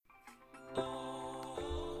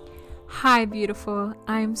Hi, beautiful.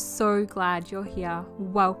 I'm so glad you're here.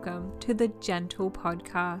 Welcome to the Gentle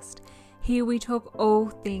Podcast. Here we talk all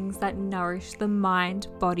things that nourish the mind,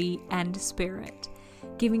 body, and spirit,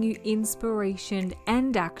 giving you inspiration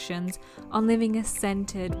and actions on living a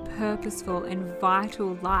centered, purposeful, and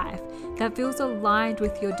vital life that feels aligned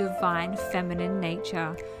with your divine feminine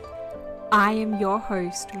nature. I am your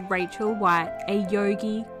host, Rachel White, a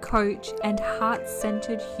yogi, coach, and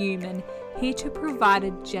heart-centered human here to provide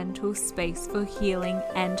a gentle space for healing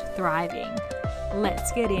and thriving.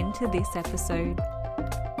 Let's get into this episode.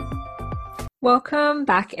 Welcome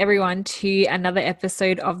back, everyone, to another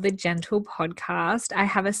episode of the Gentle Podcast. I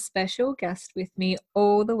have a special guest with me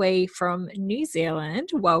all the way from New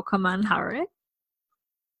Zealand. Welcome, Angharad.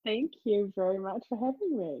 Thank you very much for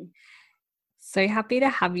having me. So happy to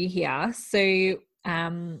have you here. So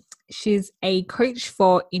she's a coach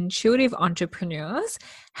for intuitive entrepreneurs,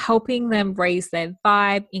 helping them raise their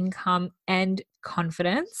vibe, income, and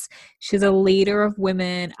confidence. She's a leader of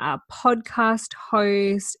women, a podcast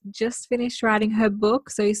host, just finished writing her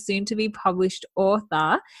book, so soon to be published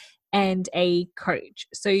author, and a coach.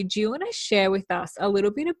 So do you want to share with us a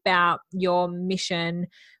little bit about your mission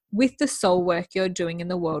with the soul work you're doing in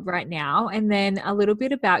the world right now, and then a little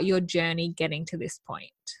bit about your journey getting to this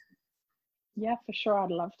point? Yeah, for sure.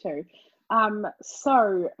 I'd love to.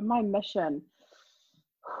 So my mission,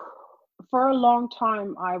 for a long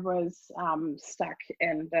time, I was stuck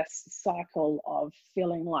in this cycle of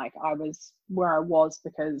feeling like I was where I was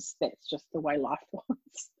because that's just the way life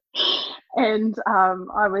was. And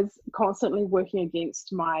I was constantly working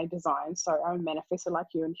against my design. So I'm manifested like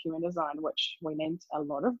you in human design, which we need a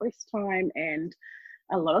lot of rest time and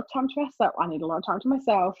a lot of time to myself. I need a lot of time to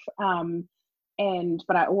myself.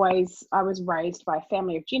 But I was raised by a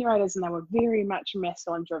family of generators, and they were very much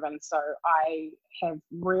masculine driven. So I have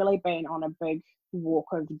really been on a big walk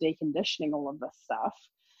of deconditioning all of this stuff.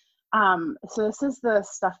 So this is the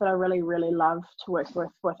stuff that I really, really love to work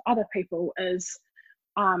with other people is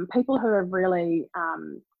people who are really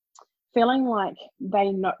feeling like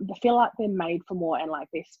they feel like they're made for more, and like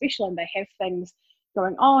they're special, and they have things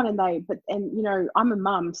going on, and I'm a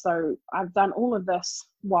mum, so I've done all of this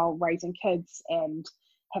while raising kids and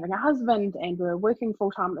having a husband, and we were working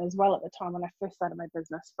full time as well at the time when I first started my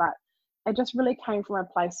business. But it just really came from a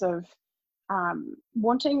place of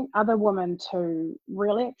wanting other women to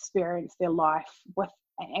really experience their life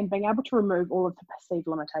and being able to remove all of the perceived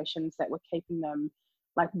limitations that were keeping them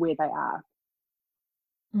like where they are.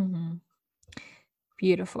 Mm-hmm.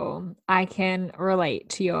 Beautiful. I can relate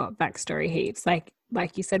to your backstory heaps.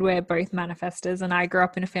 Like you said, we're both manifestors, and I grew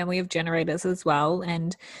up in a family of generators as well.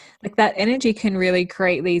 And like that energy can really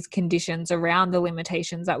create these conditions around the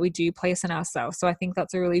limitations that we do place on ourselves. So I think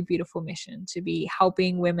that's a really beautiful mission, to be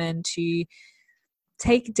helping women to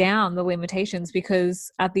take down the limitations, because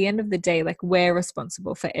at the end of the day, like, we're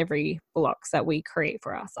responsible for every blocks that we create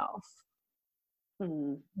for ourselves.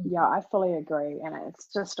 Yeah, I fully agree. And it's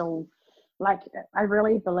just all like, I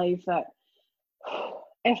really believe that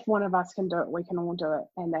if one of us can do it, we can all do it.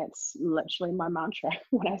 And that's literally my mantra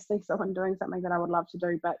when I see someone doing something that I would love to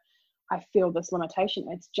do, but I feel this limitation.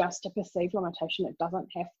 It's just a perceived limitation. It doesn't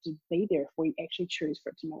have to be there if we actually choose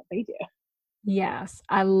for it to not be there. Yes,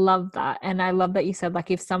 I love that. And I love that you said,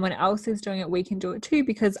 like, if someone else is doing it, we can do it too,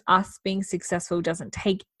 because us being successful doesn't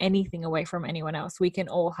take anything away from anyone else. We can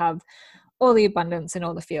all have all the abundance and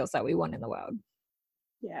all the feels that we want in the world.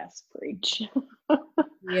 Yes, preach.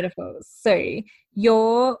 Beautiful. So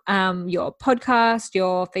your podcast,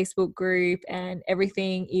 your Facebook group, and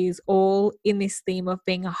everything is all in this theme of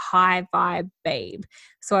being a high vibe babe.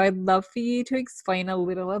 So I'd love for you to explain a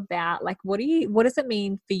little about, like, what does it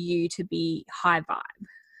mean for you to be high vibe?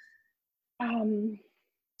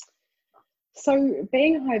 So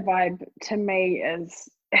being high vibe to me is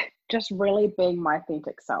just really being my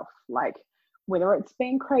authentic self. Like, whether it's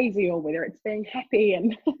being crazy or whether it's being happy,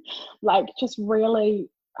 and like just really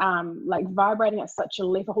like vibrating at such a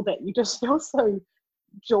level that you just feel so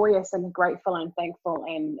joyous and grateful and thankful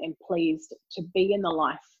and pleased to be in the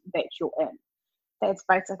life that you're in. That's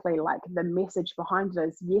basically like the message behind it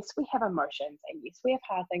is, yes, we have emotions, and yes, we have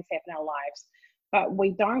hard things happen in our lives, but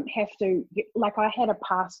we don't have to, like, I had a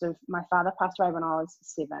past of, my father passed away when I was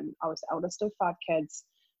 7. I was the eldest of 5 kids.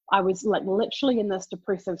 I was like literally in this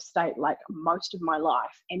depressive state like most of my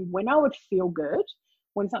life. And when I would feel good,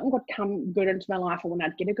 when something would come good into my life, or when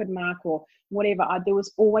I'd get a good mark or whatever, there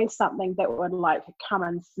was always something that would like come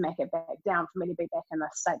and smack it back down for me to be back in this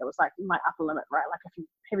state that was like my upper limit, right? Like,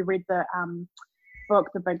 have you read the book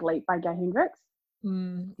The Big Leap by Gay Hendricks?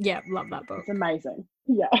 Yeah, love that book. It's amazing.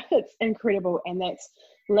 Yeah, it's incredible. And that's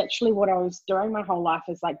literally what I was doing my whole life,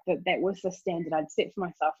 is like that was the standard I'd set for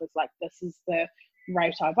myself, is like, this is the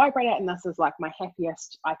rate I vibrate at, and this is like my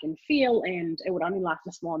happiest I can feel, and it would only last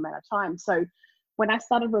a small amount of time. So when I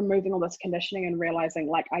started removing all this conditioning and realizing,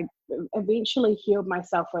 like, I eventually healed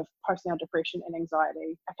myself with postnatal depression and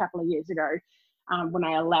anxiety a couple of years ago, when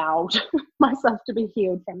I allowed myself to be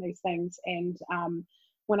healed from these things. And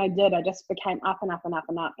when I did, I just became up and up and up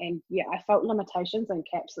and up. And yeah, I felt limitations and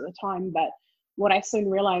caps at the time, but what I soon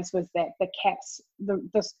realized was that the caps,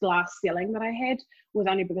 this glass ceiling that I had, was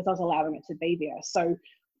only because I was allowing it to be there. So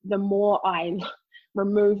the more I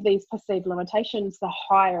removed these perceived limitations, the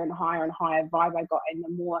higher and higher and higher vibe I got, and the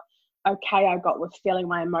more okay I got with feeling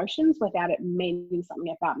my emotions without it meaning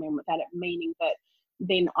something about me, and without it meaning that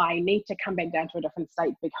then I need to come back down to a different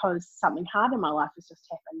state because something hard in my life has just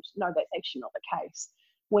happened. No, that's actually not the case.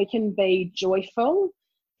 We can be joyful,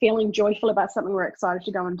 feeling joyful about something we're excited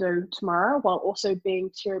to go and do tomorrow, while also being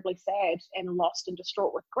terribly sad and lost and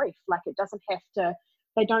distraught with grief. Like, it doesn't have to,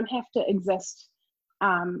 they don't have to exist.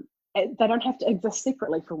 They don't have to exist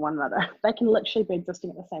separately from one another. They can literally be existing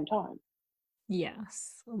at the same time.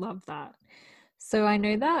 Yes, love that. So I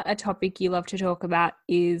know that a topic you love to talk about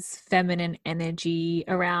is feminine energy,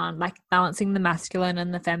 around like balancing the masculine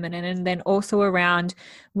and the feminine, and then also around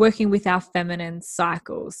working with our feminine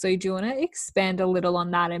cycles. So do you want to expand a little on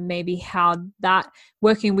that, and maybe how that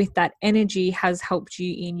working with that energy has helped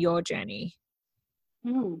you in your journey?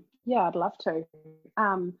 Yeah, I'd love to.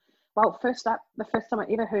 Well, first up, the first time I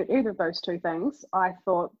ever heard either of those two things, I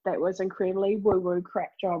thought that was incredibly woo-woo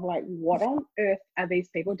crack job. Like, what on earth are these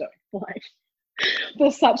people doing? Like,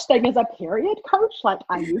 there's such thing as a period coach? Like,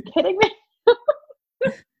 are you kidding me?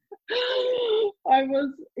 I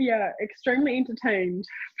was, yeah, extremely entertained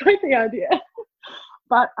by the idea.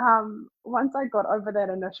 But once I got over that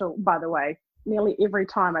initial, by the way, nearly every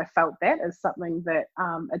time I felt that is something that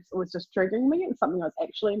it was just triggering me, and something I was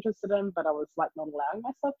actually interested in, but I was like not allowing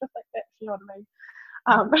myself to think that, if you know what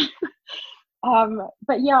I mean.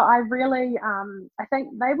 But yeah, I really, I think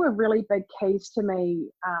they were really big keys to me,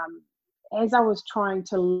 as I was trying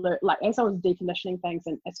to learn, like as I was deconditioning things,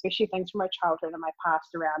 and especially things from my childhood and my past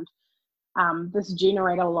around this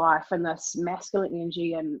generator life and this masculine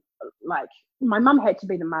energy. And like, my mum had to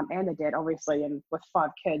be the mum and the dad, obviously, and with 5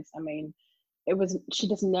 kids, I mean, it was, she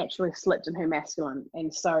just naturally slipped in her masculine,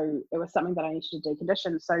 and so it was something that I needed to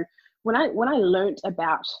decondition. So when I learnt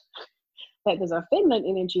about that there's a feminine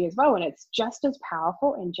energy as well, and it's just as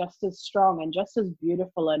powerful and just as strong and just as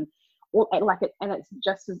beautiful, and like it, and it's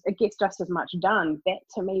just as, it gets just as much done. That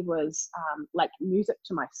to me was like music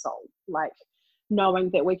to my soul. Like,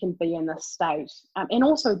 knowing that we can be in this state, and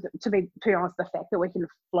also to be honest, the fact that we can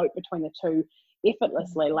float between the two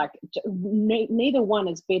effortlessly. Like, neither one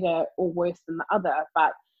is better or worse than the other,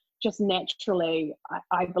 but just naturally,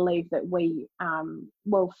 I believe that we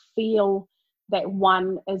will feel that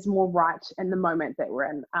one is more right in the moment that we're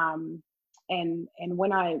in. And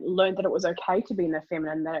when I learned that it was okay to be in the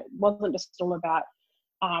feminine, that it wasn't just all about,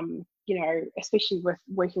 you know, especially with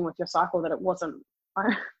working with your cycle, that it wasn't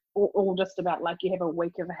all just about like, you have a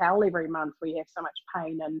week of hell every month where you have so much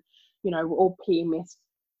pain, and, you know, we're all PMS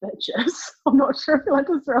bitches. I'm not sure if you like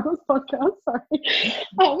to swear on this podcast, sorry.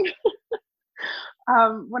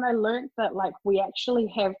 When I learned that, like, we actually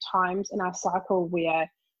have times in our cycle where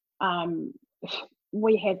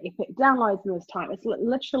we have epic downloads in this time. It's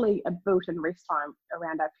literally a built in rest time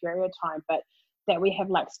around our period time, but that we have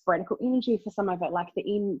like sporadic energy for some of it. Like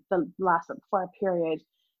the last for a period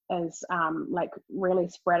is like really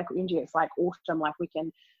sporadic energy. It's like autumn, like we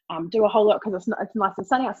can do a whole lot because it's nice and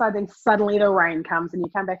sunny outside, then suddenly the rain comes and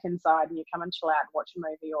you come back inside and you come and chill out and watch a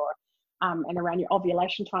movie. Or and around your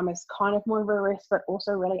ovulation time is kind of more of a rest, but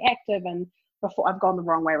also really active. And before, I've gone the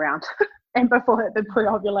wrong way around. And before the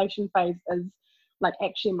pre-ovulation phase is like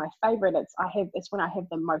actually my favorite. It's when I have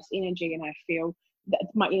the most energy, and I feel that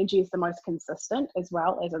my energy is the most consistent as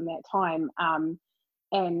well as in that time.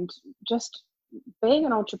 And just being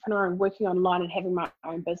an entrepreneur and working online and having my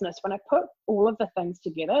own business, when I put all of the things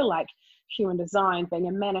together, like human design, being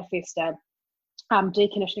a manifester,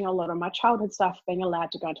 deconditioning a lot of my childhood stuff, being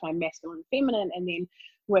allowed to go into my masculine and feminine, and then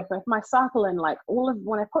work with my cycle, and like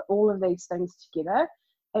when I put all of these things together,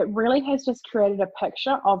 it really has just created a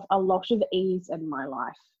picture of a lot of ease in my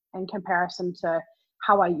life in comparison to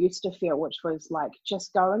how I used to feel, which was like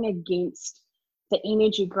just going against the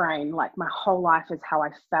energy grain. Like, my whole life is how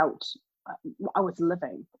I felt I was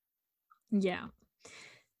living. Yeah.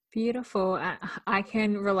 Beautiful. I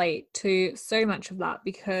can relate to so much of that,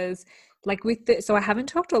 because like so I haven't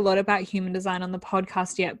talked a lot about human design on the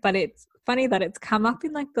podcast yet, but it's funny that it's come up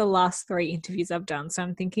in like the last 3 interviews I've done. So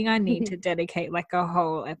I'm thinking I need to dedicate like a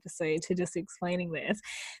whole episode to just explaining this.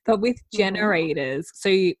 But with generators, so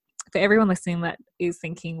for everyone listening that is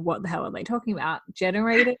thinking, what the hell are they talking about?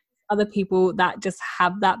 Generators are the people that just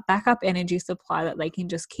have that backup energy supply that they can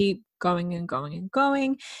just keep going and going and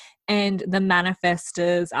going. And the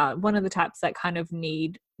manifestors are one of the types that kind of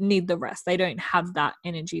need the rest. They don't have that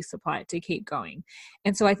energy supply to keep going.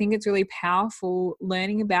 And so I think it's really powerful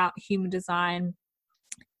learning about human design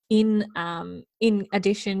in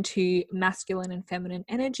addition to masculine and feminine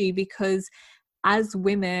energy, because as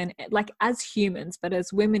women, like as humans, but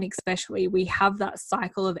as women especially, we have that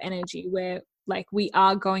cycle of energy where like we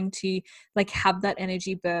are going to like have that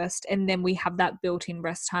energy burst, and then we have that built-in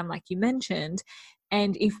rest time like you mentioned.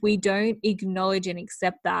 And if we don't acknowledge and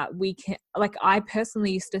accept that, we can, like I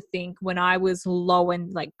personally used to think when I was low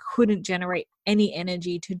and like couldn't generate any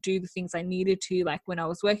energy to do the things I needed to, like when I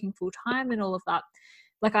was working full time and all of that,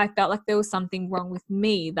 like I felt like there was something wrong with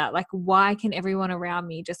me, that like, why can everyone around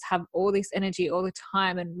me just have all this energy all the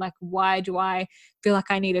time? And like, why do I feel like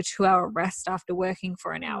I need a 2-hour rest after working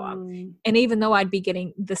for an hour? And even though I'd be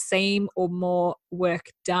getting the same or more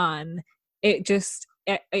work done,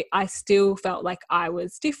 I still felt like I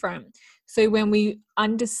was different. So when we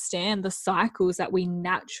understand the cycles that we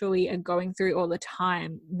naturally are going through all the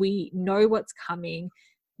time, we know what's coming.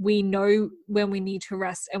 We know when we need to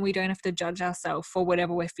rest, and we don't have to judge ourselves for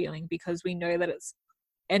whatever we're feeling, because we know that it's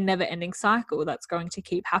a never-ending cycle that's going to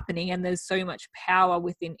keep happening, and there's so much power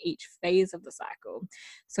within each phase of the cycle.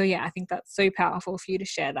 So yeah, I think that's so powerful for you to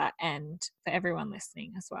share that, and for everyone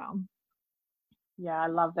listening as well. Yeah, I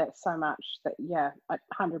love that so much. That, yeah, I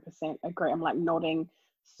 100% agree. I'm like nodding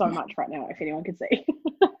so much right now, if anyone could see.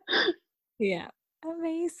 Yeah,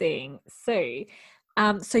 amazing.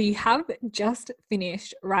 So you have just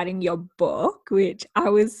finished writing your book, which I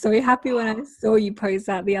was so happy when I saw you post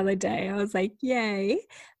that the other day. I was like, yay.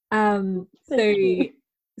 Thank you.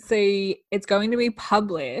 So it's going to be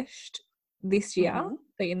published this year,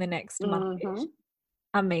 so in the next month.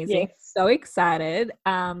 Amazing. Yes. So excited.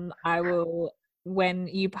 I will, when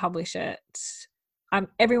you publish it,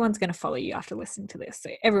 everyone's going to follow you after listening to this, so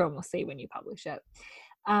everyone will see when you publish it.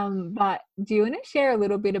 But do you want to share a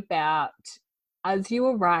little bit about, as you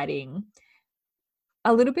were writing,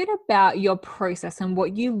 a little bit about your process and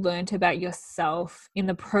what you learned about yourself in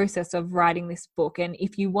the process of writing this book? And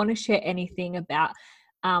if you want to share anything about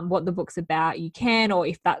what the book's about, you can, or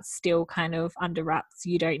if that's still kind of under wraps,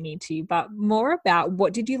 you don't need to, but more about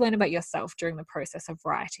what did you learn about yourself during the process of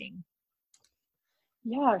writing?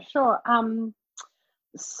 Yeah, sure.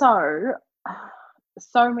 So,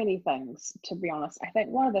 so many things, to be honest. I think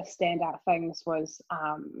one of the standout things was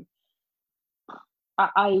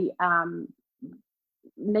I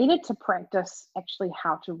needed to practice actually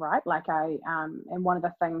how to write. Like and one of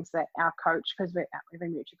the things that our coach, because we have a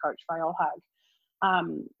mutual coach, Viola Hug,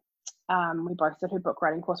 we both did her book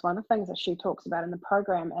writing course. One of the things that she talks about in the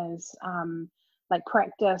program is like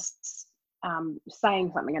practice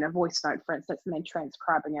saying something in a voice note, for instance, and then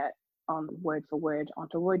transcribing it on word for word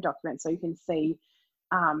onto a Word document, so you can see,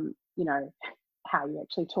 you know, how you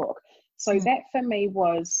actually talk. So that for me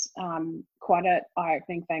was quite an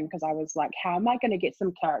eye-opening thing, because I was like, how am I going to get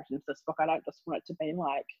some character into this book? I don't just want it to be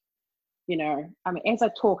like, you know, I mean, as I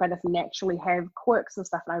talk, I just naturally have quirks and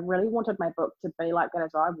stuff, and I really wanted my book to be like that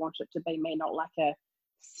as I want it to be me, not like a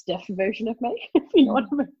stiff version of me, if you know what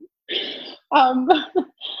I mean.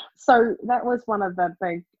 So that was one of the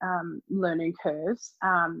big learning curves.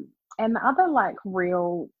 And the other like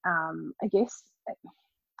real, I guess,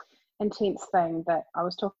 intense thing that I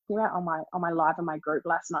was talking about on my live in my group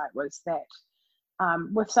last night was that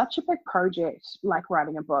with such a big project like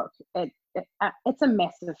writing a book, it's a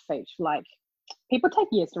massive feat. Like, people take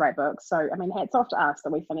years to write books, so I mean, hats off to us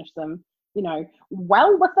that we finished them, you know,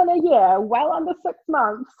 well within a year, well under 6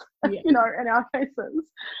 months, you know, in our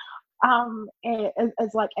cases.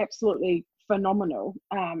 Is like absolutely phenomenal,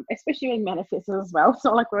 especially in manifestors as well. It's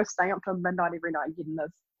not like we're staying up till midnight every night getting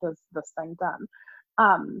this thing done.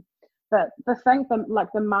 But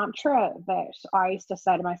the mantra that I used to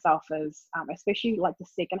say to myself is, especially like the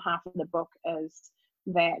second half of the book, is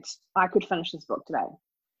that I could finish this book today,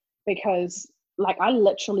 because like I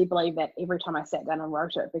literally believe that every time I sat down and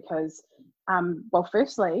wrote it, because well,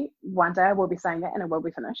 firstly, one day I will be saying that and it will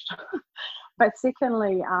be finished. But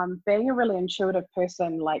secondly, being a really intuitive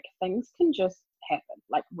person, like things can just happen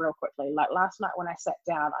like real quickly. Like last night when I sat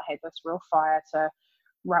down, I had this real fire to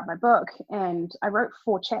write my book, and I wrote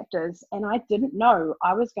 4 chapters, and I didn't know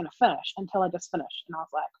I was going to finish until I just finished, and I was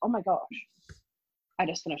like, oh my gosh, I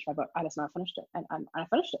just finished my book. I just know I finished it, and I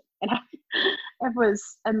finished it, and it was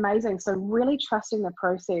amazing. So really trusting the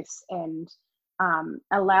process and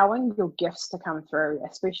allowing your gifts to come through,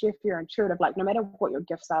 especially if you're intuitive. Like no matter what your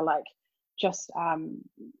gifts are, like just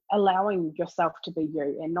allowing yourself to be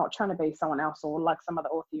you and not trying to be someone else or like some other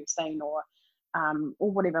author you've seen or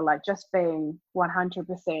whatever. Like just being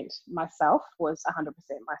 100% myself was 100%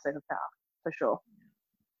 my superpower for sure.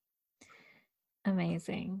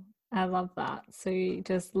 Amazing. I love that. So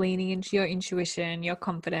just leaning into your intuition, your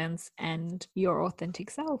confidence, and your authentic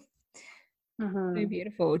self. So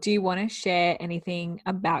beautiful. Do you want to share anything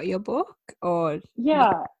about your book or?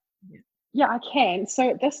 Yeah. Yeah, I can. So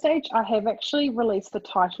at this stage, I have actually released the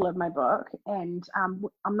title of my book, and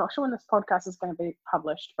I'm not sure when this podcast is going to be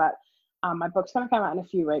published, but my book's going to come out in a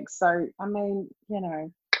few weeks. So, I mean,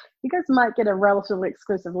 you guys might get a relatively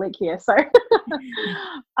exclusive leak here. So,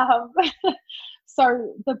 um,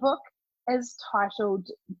 so the book is titled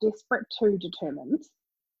 "Desperate to Determined,"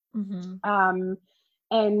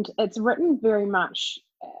 and it's written very much.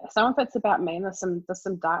 Some of it's about me, and there's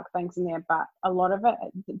some dark things in there, but a lot of it,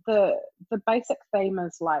 the basic theme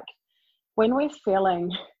is like when we're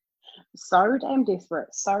feeling so damn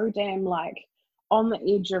desperate, so damn like on the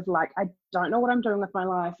edge of like I don't know what I'm doing with my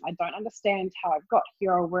life, I don't understand how I've got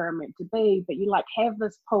here or where I'm meant to be, but you like have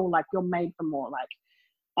this pull, like you're made for more. Like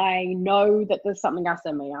I know that there's something else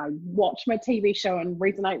in me. I watch my TV show and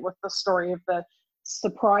resonate with the story of the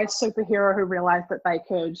surprise superhero who realized that they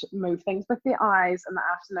could move things with their eyes in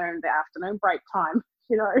the afternoon break time.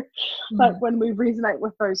 Like when we resonate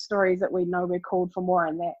with those stories that we know we're called for more,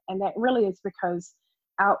 and that really is because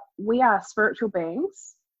we are spiritual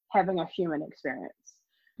beings having a human experience.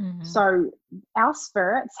 So our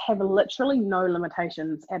spirits have literally no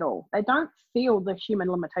limitations at all. They don't feel the human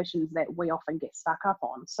limitations that we often get stuck up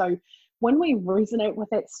on. So when we resonate with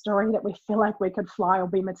that story that we feel like we could fly or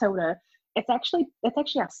be Matilda, it's actually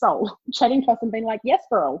our soul chatting to us and being like, yes,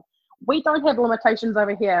 girl, we don't have limitations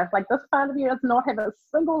over here. Like this part of you does not have a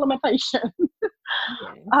single limitation.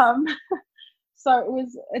 So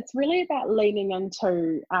it's really about leaning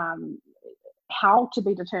into how to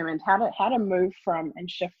be determined, how to move from and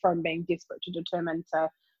shift from being desperate to determined to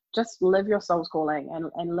just live your soul's calling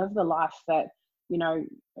and live the life that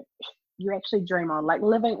you actually dream on, like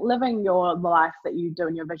living your life that you do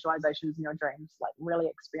in your visualizations and your dreams, like really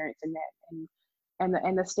experiencing that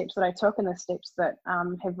and the steps that I took and the steps that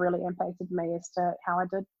have really impacted me as to how I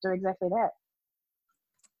did do exactly that.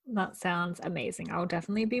 That sounds amazing. I'll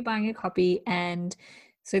definitely be buying a copy. And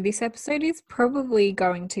so this episode is probably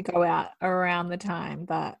going to go out around the time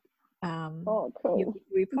that cool.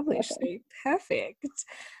 we publish. So perfect.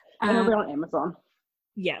 It'll be on Amazon.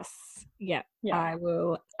 Yes. Yeah. I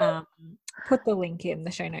will put the link in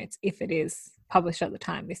the show notes if it is published at the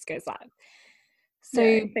time this goes live.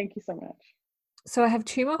 So thank you so much. So I have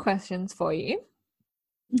 2 more questions for you.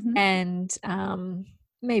 And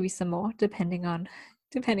maybe some more depending on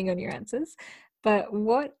your answers. But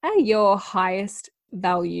what are your highest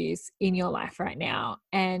values in your life right now?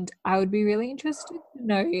 And I would be really interested to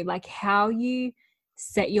know like how you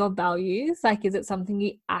set your values. Like, is it something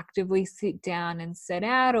you actively sit down and set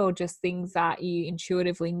out, or just things that you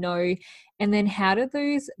intuitively know? And then how do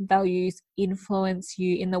those values influence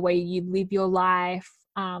you in the way you live your life,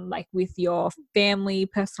 like with your family,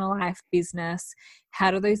 personal life, business? How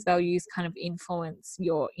do those values kind of influence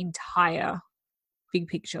your entire big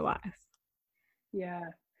picture life? Yeah,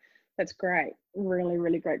 that's great. Really,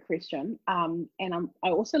 really great question. And I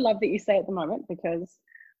also love that you say at the moment, because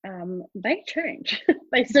they change.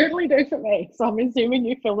 They certainly do for me. So I'm assuming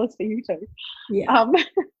you feel this for you too. Yeah.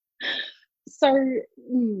 So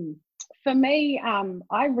for me,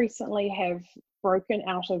 I recently have broken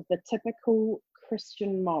out of the typical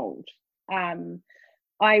Christian mold.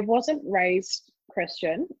 I wasn't raised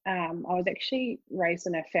Christian. I was actually raised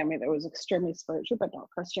in a family that was extremely spiritual, but not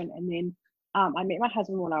Christian. And then I met my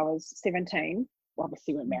husband when I was 17. Well,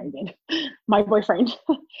 obviously, we're married then, my boyfriend,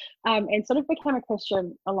 and sort of became a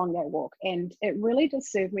Christian along that walk. And it really did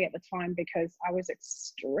serve me at the time, because I was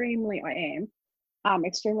extremely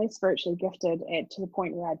spiritually gifted to the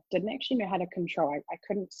point where I didn't actually know how to control. I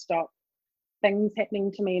couldn't stop things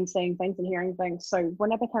happening to me and seeing things and hearing things. So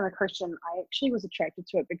when I became a Christian, I actually was attracted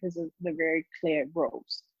to it because of the very clear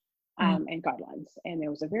rules and guidelines. And there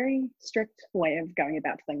was a very strict way of going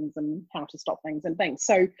about things and how to stop things and things.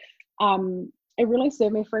 So it really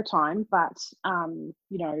served me for a time. But,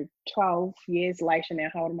 12 years later now,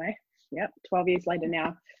 how old am I? Yep, 12 years later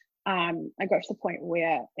now, I got to the point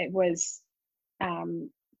where it was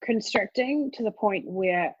constricting, to the point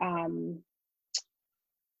where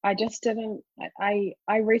I just didn't.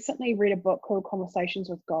 I recently read a book called Conversations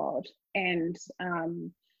with God, and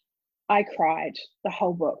I cried the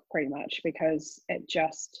whole book pretty much because it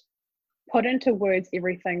just put into words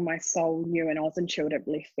everything my soul knew and I was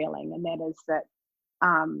intuitively feeling, and that is that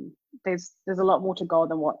um, there's a lot more to God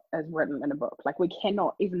than what is written in a book. Like we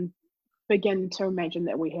cannot even begin to imagine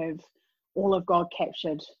that we have all of God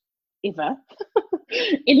captured ever,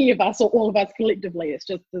 any of us or all of us collectively. It's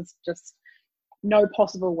just there's just no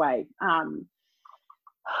possible way.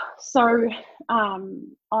 So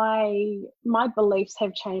I my beliefs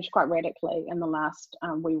have changed quite radically in the last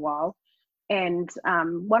wee while. And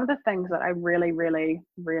one of the things that I really, really,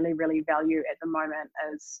 really, really value at the moment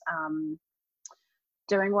is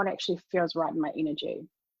doing what actually feels right in my energy.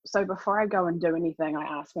 So before I go and do anything, I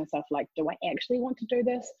ask myself, like, do I actually want to do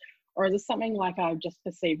this? Or is it something like I've just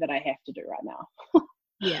perceived that I have to do right now?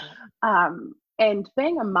 Yeah. And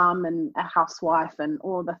being a mum and a housewife and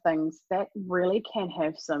all the things, that really can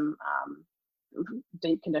have some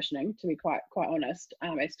deep conditioning, to be quite honest,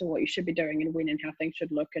 as to what you should be doing and when and how things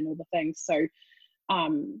should look and all the things. So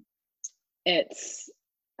um, it's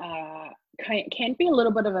can be a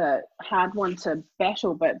little bit of a hard one to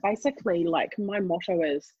battle, but basically, like, my motto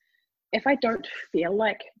is, if I don't feel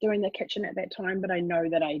like doing the kitchen at that time, but I know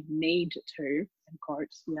that I need to, in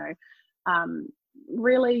quotes,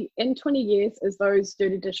 really, in 20 years, is those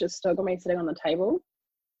dirty dishes still gonna be sitting on the table?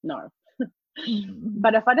 No. Mm.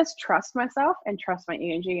 But if I just trust myself and trust my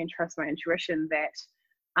energy and trust my intuition that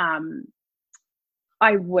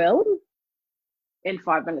I will, in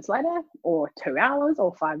 5 minutes later, or 2 hours,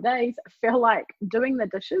 or 5 days, feel like doing the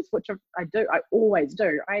dishes, which I do, I always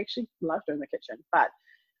do. I actually love doing the kitchen, but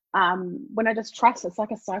when I just trust, it's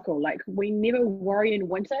like a cycle. Like, we never worry in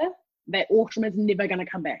winter that autumn is never going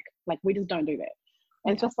to come back. Like, we just don't do that.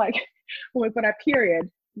 And it's just like when we've got our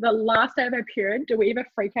period, the last day of our period, do we ever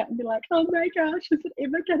freak out and be like, oh my gosh, is it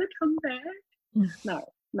ever going to come back?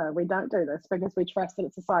 No, we don't do this because we trust that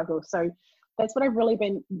it's a cycle. So that's what I've really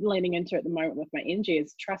been leaning into at the moment with my energy,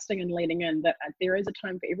 is trusting and leaning in that there is a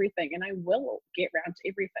time for everything, and I will get around to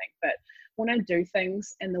everything. But when I do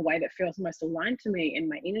things in the way that feels most aligned to me and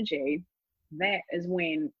my energy, that is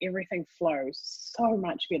when everything flows so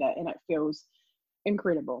much better and it feels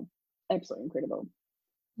incredible. Absolutely incredible.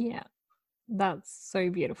 Yeah. That's so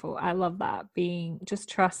beautiful. I love that. Being just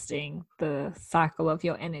trusting the cycle of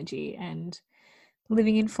your energy and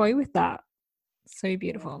living in flow with that. So Yeah.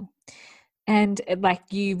 beautiful. And like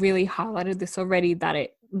you really highlighted this already, that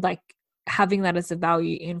it, like, having that as a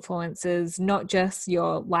value influences not just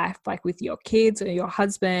your life, like with your kids or your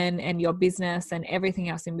husband and your business and everything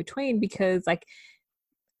else in between, because like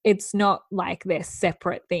it's not like they're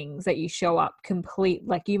separate things that you show up complete,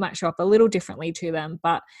 like you might show up a little differently to them,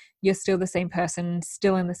 but you're still the same person,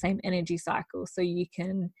 still in the same energy cycle. So you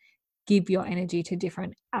can give your energy to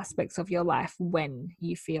different aspects of your life when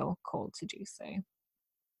you feel called to do so.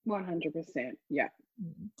 100%. Yeah.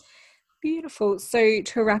 Beautiful. So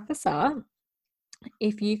to wrap us up,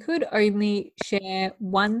 if you could only share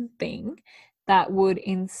one thing that would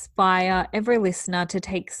inspire every listener to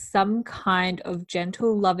take some kind of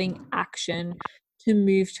gentle, loving action to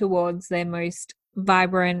move towards their most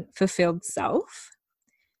vibrant, fulfilled self,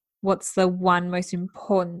 what's the one most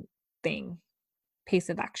important thing, piece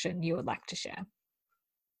of action you would like to share?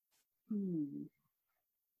 Hmm.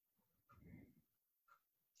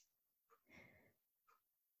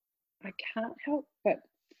 I can't help but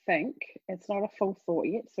think, it's not a full thought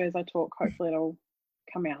yet. So as I talk, hopefully it'll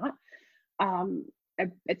come out. Um,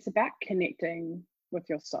 it's about connecting with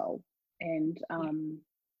your soul and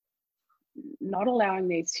not allowing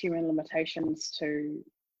these human limitations to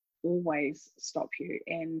always stop you.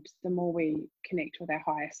 And the more we connect with our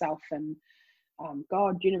higher self and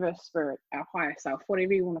God, universe, spirit, our higher self,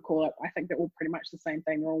 whatever you want to call it, I think they're all pretty much the same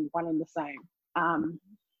thing. They're all one and the same.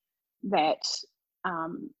 That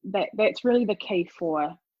that's really the key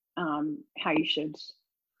for how you should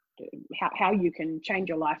how you can change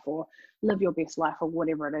your life or live your best life, or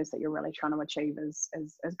whatever it is that you're really trying to achieve is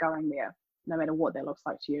going there, no matter what that looks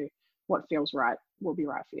like to you. What feels right will be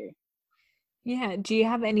right for you. Yeah. Do you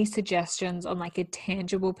have any suggestions on like a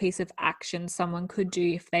tangible piece of action someone could do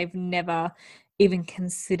if they've never even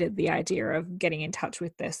considered the idea of getting in touch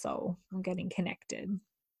with their soul or getting connected?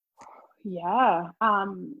 Yeah.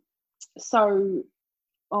 So,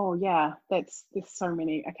 oh yeah, there's so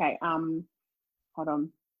many. Okay. Hold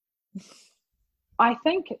on. I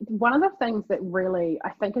think one of the things that really,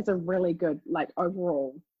 I think, is a really good, like,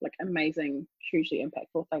 overall, like, amazing, hugely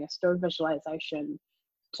impactful thing is still visualization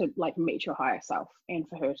to, like, meet your higher self, and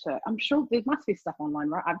for her to, I'm sure there must be stuff online,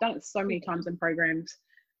 right? I've done it so many times in programs.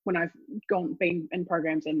 when I've been in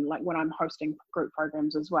programs, and like when I'm hosting group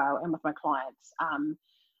programs as well, and with my clients,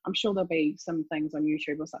 I'm sure there'll be some things on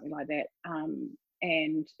YouTube or something like that.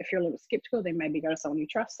 And if you're a little bit skeptical, then maybe go to someone you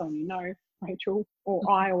trust, someone you know, Rachel or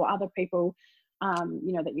I or other people,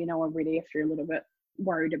 that you know already. If you're a little bit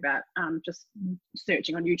worried about just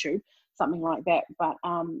searching on YouTube, something like that. But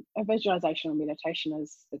a visualization or meditation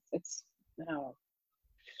it's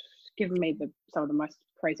given me some of the most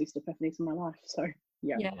craziest epiphanies in my life. So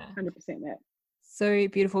yeah. 100% that. So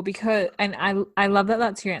beautiful, because, and I love that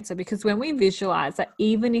that's your answer, because when we visualize that,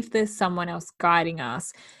 even if there's someone else guiding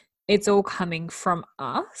us, it's all coming from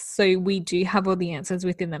us. So we do have all the answers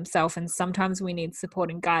within themselves, and sometimes we need support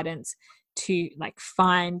and guidance to like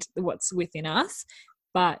find what's within us,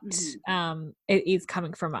 but it is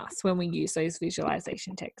coming from us when we use those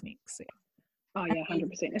visualization techniques. Oh yeah, 100%.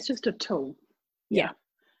 It's just a tool. Yeah,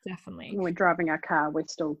 definitely. When we're driving our car, we're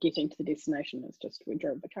still getting to the destination. It's just we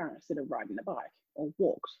drove the car instead of riding the bike or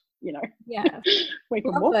walked, Yeah. We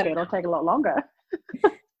can walk it. It'll take a lot longer.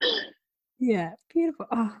 Yeah, beautiful.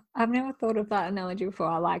 Oh, I've never thought of that analogy before.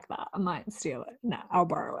 I like that. I might steal it. No, I'll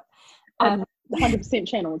borrow it. 100%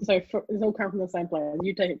 channel. So it's all come from the same place.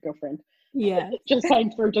 You take it, girlfriend. Yeah. Just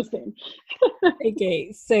came through just then.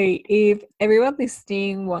 Okay, so if everyone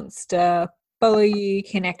listening wants to follow you,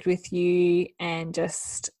 connect with you, and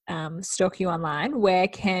just stalk you online, where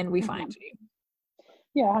can we find you?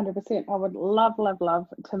 Yeah, 100%. I would love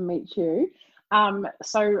to meet you.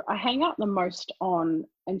 So I hang out the most on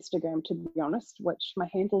Instagram, to be honest, which my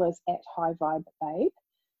handle is @highvibebabe.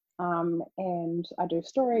 And I do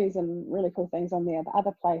stories and really cool things on there. The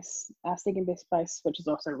other place, second best place, which is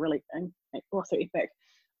also also epic,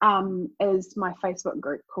 is my Facebook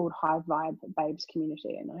group called High Vibe Babes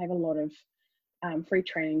Community. And I have a lot of free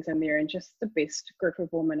trainings in there, and just the best group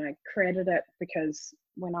of women. I created it because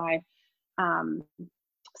when I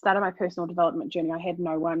started my personal development journey, I had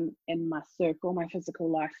no one in my circle, my physical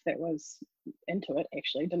life, that was into it.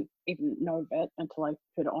 Actually, didn't even know of it until I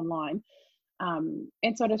heard it online.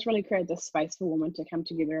 And so I just really created this space for women to come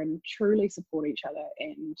together and truly support each other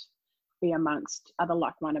and be amongst other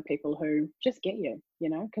like-minded people who just get you,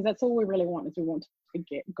 because that's all we really want, is we want to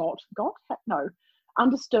get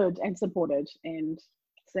understood and supported. And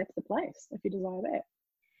so that's the place if you desire that.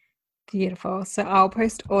 Beautiful. So I'll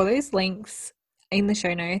post all those links in the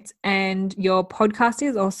show notes. And your podcast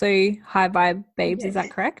is also High Vibe Babes, is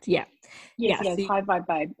that correct? Yeah. Yes, it is. High Vibe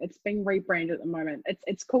Babe. It's being rebranded at the moment.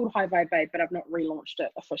 It's called High Vibe Babe, but I've not relaunched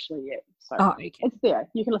it officially yet. So it's there.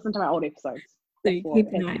 You can listen to my old episodes. So keep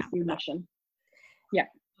an eye out. Yeah.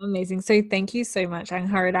 Amazing. So thank you so much,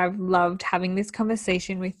 Angharad. I've loved having this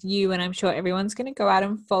conversation with you, and I'm sure everyone's going to go out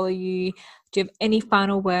and follow you. Do you have any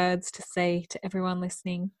final words to say to everyone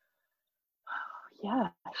listening? Yeah,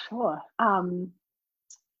 sure.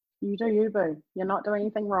 You do you, boo. You're not doing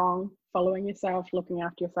anything wrong. Following yourself, looking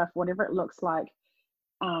after yourself, whatever it looks like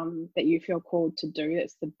that you feel called to do,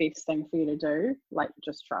 that's the best thing for you to do. Like,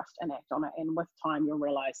 just trust and act on it. And with time, you'll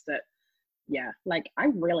realize that, I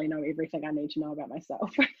really know everything I need to know about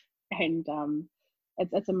myself. And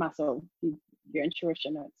it's a muscle. Your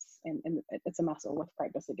intuition, it's a muscle. With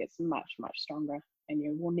practice, it gets much, much stronger, and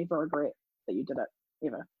you will never regret that you did it,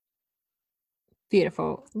 ever.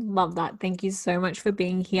 Beautiful. Love that. Thank you so much for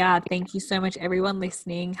being here. Thank you so much, everyone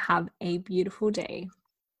listening. Have a beautiful day.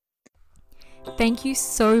 Thank you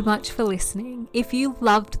so much for listening. If you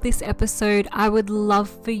loved this episode, I would love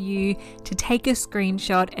for you to take a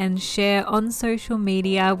screenshot and share on social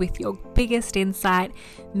media with your biggest insight.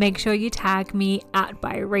 Make sure you tag me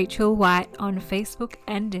 @ByRachelWhite on Facebook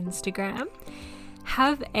and Instagram.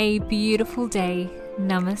 Have a beautiful day.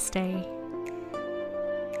 Namaste.